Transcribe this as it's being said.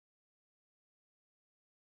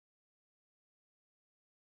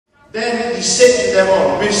Then he said to them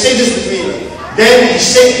all, we say this with me. Then he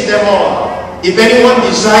said to them all, if anyone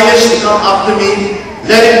desires to come after me,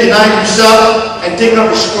 let him deny himself and take up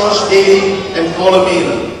his cross daily and follow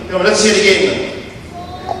me. Come on, let's say it again.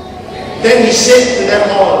 Then he said to them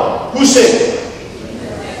all. Who said?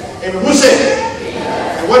 Amen. Who said?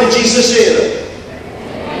 And what did Jesus say?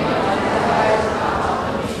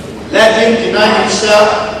 Let him deny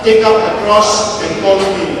himself, take up the cross and follow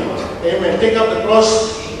me. Amen. Take up the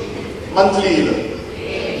cross monthly.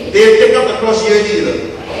 They take up the cross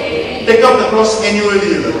yearly. Take up the cross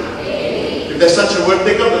annually. If there's such a word,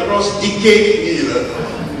 take up the cross decade.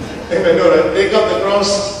 Amen. No, right? Take up the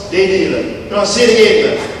cross daily. Come on, say it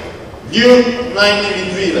again. Luke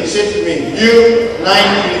 9:23. Say it to me. Luke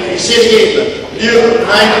 9:23. Say it again. Luke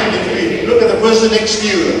 9:23. Look at the person next to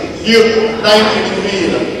you. Luke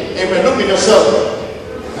 9:23. Amen. Look at yourself.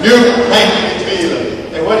 Luke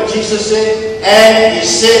 9:23. And what did Jesus say? And he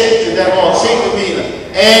said to them all. Say it to me.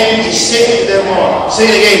 And he said to them all. Say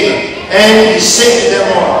it again. And he said to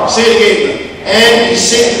them all. Say it again. And he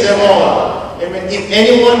said to them all. Amen. If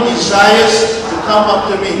anyone desires to come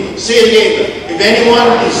after me, say it again. If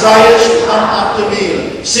anyone desires to come after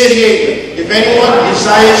me, say it again. If anyone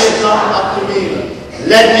desires to come after me,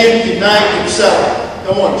 let him deny himself.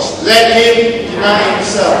 Come on. Let him deny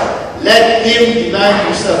himself. Let him deny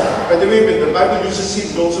himself. By the way, when the Bible uses him,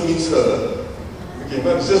 it also means her. Okay,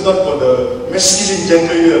 but it's just not for the masculine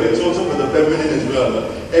gender here, it's also for the feminine as well.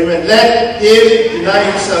 Amen. Let him deny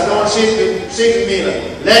himself. Come on, say to me.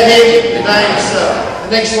 Let him deny himself.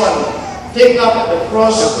 The next one. Take up the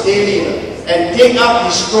cross daily. And take up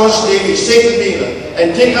his cross daily. Say to me.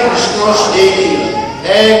 And take up his cross daily.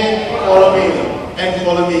 And follow me. And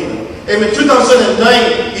follow me. Amen.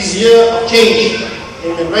 2009 is year of change.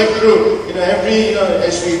 Amen. Right through,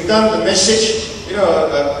 as we've done the message,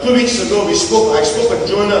 2 weeks ago I spoke at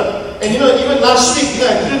Jonah. And even last week,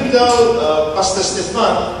 I didn't tell Pastor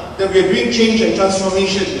Stefan that we are doing change and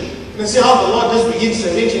transformation. You can see how the Lord just begins to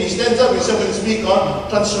arrange, and he stands up and says, speak on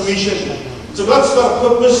transformation. So God's got a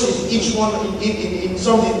purpose in each one, in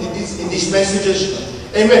these messages.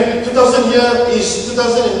 Amen. 2009 is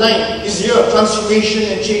a year of transformation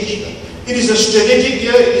and change. It is a strategic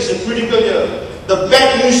year, it is a critical year. The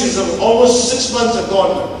bad news is that almost 6 months are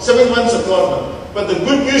gone, 7 months are gone. But the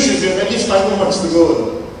good news is we have at least 5 more months to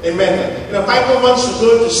go. Amen. 5 more months to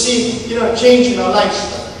go to see, change in our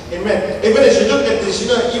lives. Amen. Even as you look at this,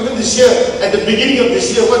 even this year, at the beginning of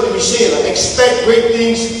this year, what do we say? Expect great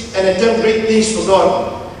things and attempt great things for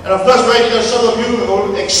God. And of course, right now, some of you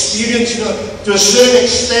will experience, to a certain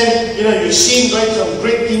extent, you've seen, right, some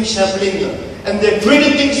great things happening. And there are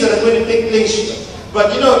greater things that are going to take place.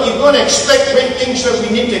 But if you're going to expect great things,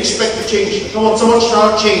 we need to expect to change. Come on, someone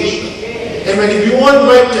shout change. Amen. If you want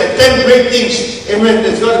to attempt great things, amen,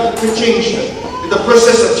 there's got to be change. The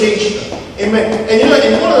process of change. Amen.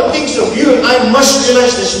 And one of the things that you and I must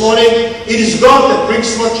realize this morning, it is God that brings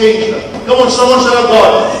forth change. Come on, someone shout out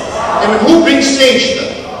God. Amen. Who brings change?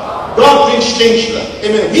 God brings change.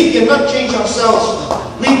 Amen. We cannot change ourselves.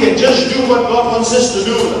 We can just do what God wants us to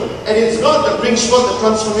do. And it's God that brings forth the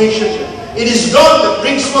transformation. It is God that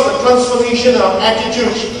brings forth the transformation in our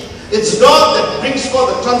attitudes. It's God that brings forth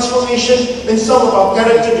the transformation in some of our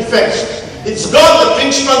character defects. It's God that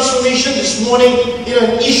brings transformation this morning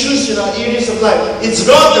in issues in our areas of life. It's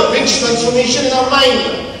God that brings transformation in our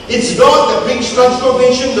mind. It's God that brings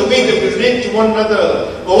transformation the way that we relate to one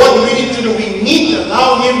another. But what do we need to do? We need to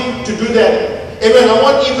allow Him to do that. Amen. I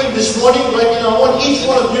want even this morning, right, I want each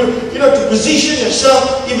one of you, to position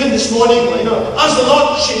yourself even this morning, ask the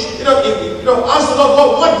Lord, ask the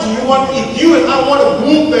Lord, what do you want? If you and I want to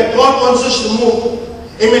move where God wants us to move,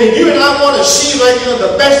 amen. If you and I want to see, right,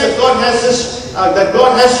 the best that God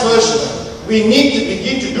has for us, we need to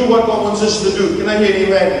begin to do what God wants us to do. Can I hear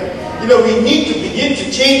amen? We need to begin to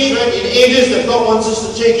change, right, in areas that God wants us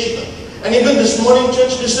to change. And even this morning,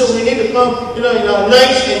 church, listen, we need to come, in our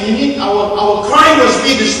nights, and we need, our cry must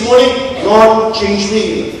be this morning, Lord, change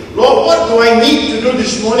me. Lord, what do I need to do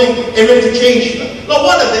this morning, amen, to change? Lord,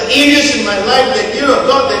 what are the areas in my life that,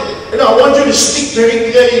 God, that, I want you to speak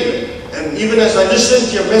very clearly. And even as I listen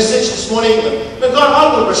to your message this morning, God,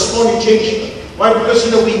 I will respond in change. Why? Because,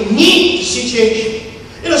 we need to see change.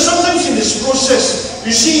 Sometimes in this process,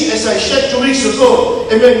 you see, as I shared 2 weeks ago,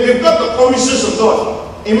 amen, we've got the promises of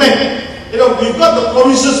God. Amen. We've got the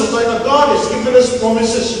promises of God. God has given us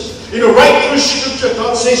promises. Right through Scripture,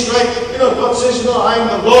 God says, right, God says, I am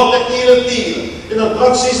the Lord that healeth thee.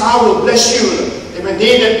 God says, I will bless you. Amen.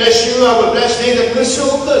 They that bless you, I will bless. They that curse you,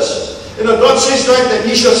 I will curse. God says, right, that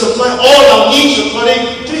He shall supply all our needs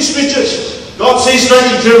according to His riches. God says, says right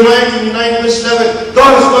in Jeremiah 29 verse 11,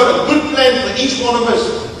 God has got a good plan for each one of us.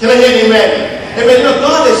 Can I hear an amen? Amen. You know,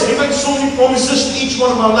 God has given so many promises to each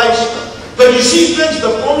one of our lives. But you see, friends,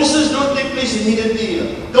 the promises don't take place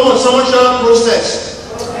immediately. Come on, someone shout out process.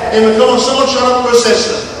 Amen. Come on, someone shout out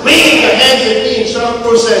process. Wave your hands at me and shout out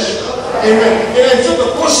process. Amen. And so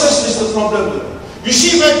the process is the problem. You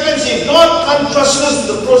see, my friends, if God can't trust us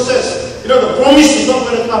with the process, you know, the promise is not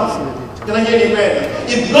going to come. Can I hear an amen?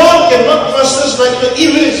 If God cannot trust us, right,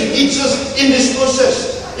 even as He leads us in this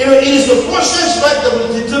process, you know, it is the process, right, that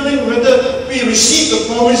will determine whether we receive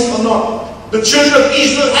the promise or not. The children of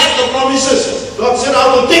Israel had the promises. God said,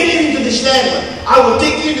 I will take you into this land. I will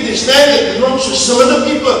take you into this land that belongs to some other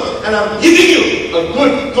people. And I'm giving you a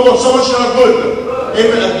good, come on, someone shout out good.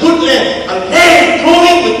 Amen. A good land. A land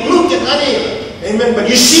flowing with milk and honey. Amen. But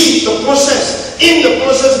you see the process. In the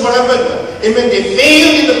process, what happened? Amen. They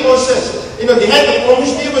failed in the process. You know, they had the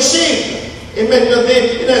promise, they were saved. Amen.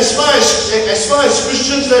 You know, as far as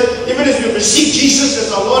Christians, that even if we receive Jesus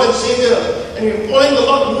as our Lord and Savior, and we're following the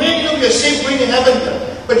Lord, many of you are saved going to heaven.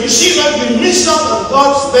 But you see that we miss out on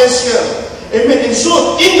God's best here. Amen. And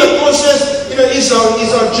so, in the process, you know, is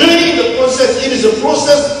our journey in the process. It is a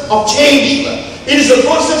process of change. It is a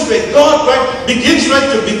process where God, begins to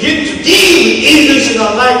deal with areas in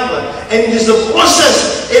our life. And it is a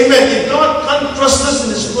process, amen. If God can't trust us in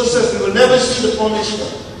this process, we will never see the promise.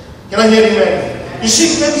 Can I hear amen? You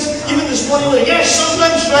see, friends, even this morning, yes,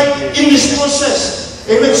 sometimes, in this process,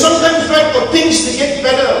 amen, sometimes, for things to get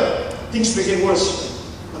better, things may get worse.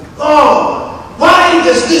 But God, why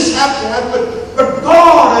does this have to happen? But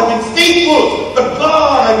God, I've been faithful. But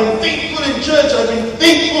God, I've been faithful in church. I've been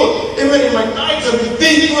faithful. Even in my tithes, I've been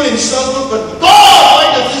faithful in service. But God,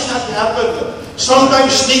 why does this have to happen?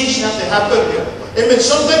 Sometimes things have to happen. Amen.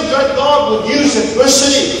 Sometimes God will use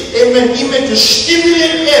adversity, amen, even to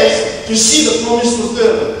stimulate us to see the promise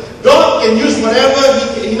fulfilled. God can use whatever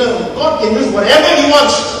God can use whatever He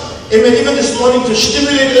wants. Amen. Even this morning to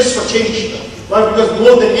stimulate us for change. Why? Because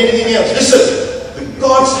more than anything else, listen.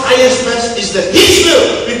 God's highest best is that His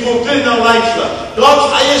will be fulfilled in our lives. God's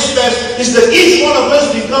highest best is that each one of us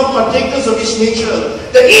become partakers of His nature.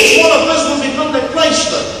 That each one of us will become like Christ.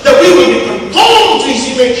 That we will be conformed to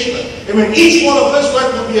His image. Amen. Each one of us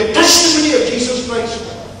will be a testimony of Jesus Christ.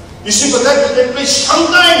 You see, but that will take place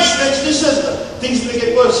sometimes, friends, listen, things may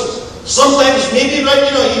get worse. Sometimes maybe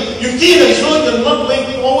you feel as though you're not going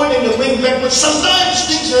forward and you're going backwards. Sometimes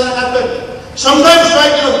things happen. Sometimes,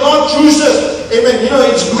 God chooses. Amen.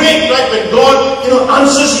 It's great, when God,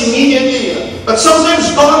 answers immediately. But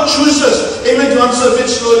sometimes God chooses, amen, to answer a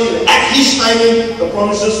bit slowly. At His timing, the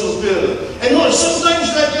promises fulfilled. And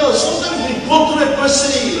sometimes, sometimes we go through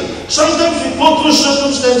adversity. Sometimes we go through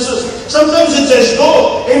circumstances. Sometimes it's as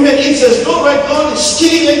though, amen, it's as though, God is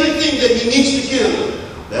killing everything that He needs to kill.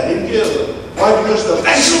 Let Him kill. Why? Because the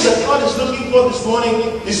vessel that God is looking for this morning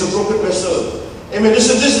is a broken vessel. Amen.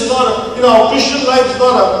 Listen, this is not our Christian life is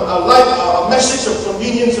not a message of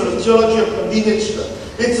convenience or a theology of convenience.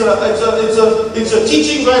 It's a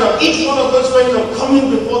teaching, of each one of us,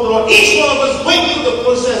 coming before the Lord. Each one of us going through the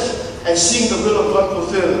process and seeing the will of God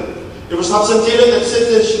fulfilled. It was Hudson Taylor that said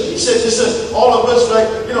this. He said, listen, all of us,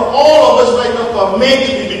 all of us are meant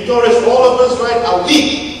to be victorious. All of us, are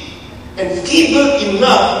weak and feeble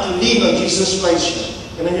enough to lean on Jesus Christ.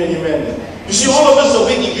 Can I hear an amen? You see, all of us are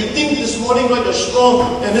weak. If you think this morning you're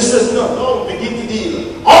strong, and this is God begin to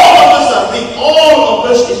deal. All of us are weak. All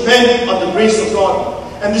of us depend on the grace of God.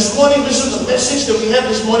 And this morning, this is the message that we have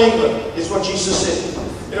this morning, is what Jesus said.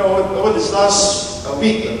 Over this last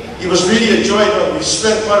week, it was really a joy. We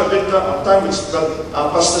spent quite a bit of time with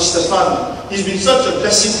Pastor Stefan. He's been such a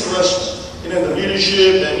blessing to us. The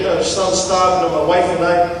leadership and some staff, my wife and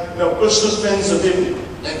I, personal friends of him.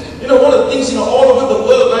 And one of the things, all over the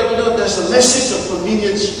world, there's a message of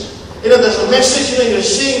convenience. There's a message, you're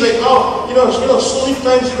seeing how, so many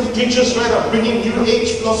times even preachers, are bringing new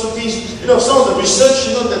age philosophies. Some of the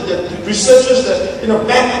research, the researchers that,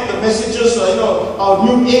 back up the messages, our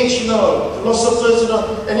new age, philosophers,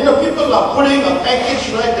 and people are putting a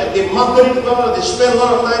package, that they market it well, they spend a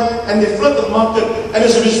lot of time, and they flood the market. And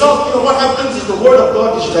as a result, what happens is the word of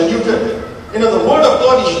God is diluted. The word of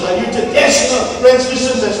God is diluted. Yes, friends,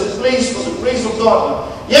 listen, there's a place for the praise of God.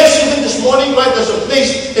 Yes, even this morning, there's a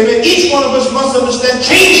place. Amen. Each one of us must understand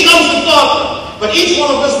change comes with God. But each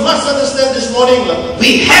one of us must understand this morning,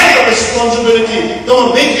 we have a responsibility. Come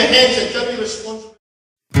on, wave your hands and tell me responsibility.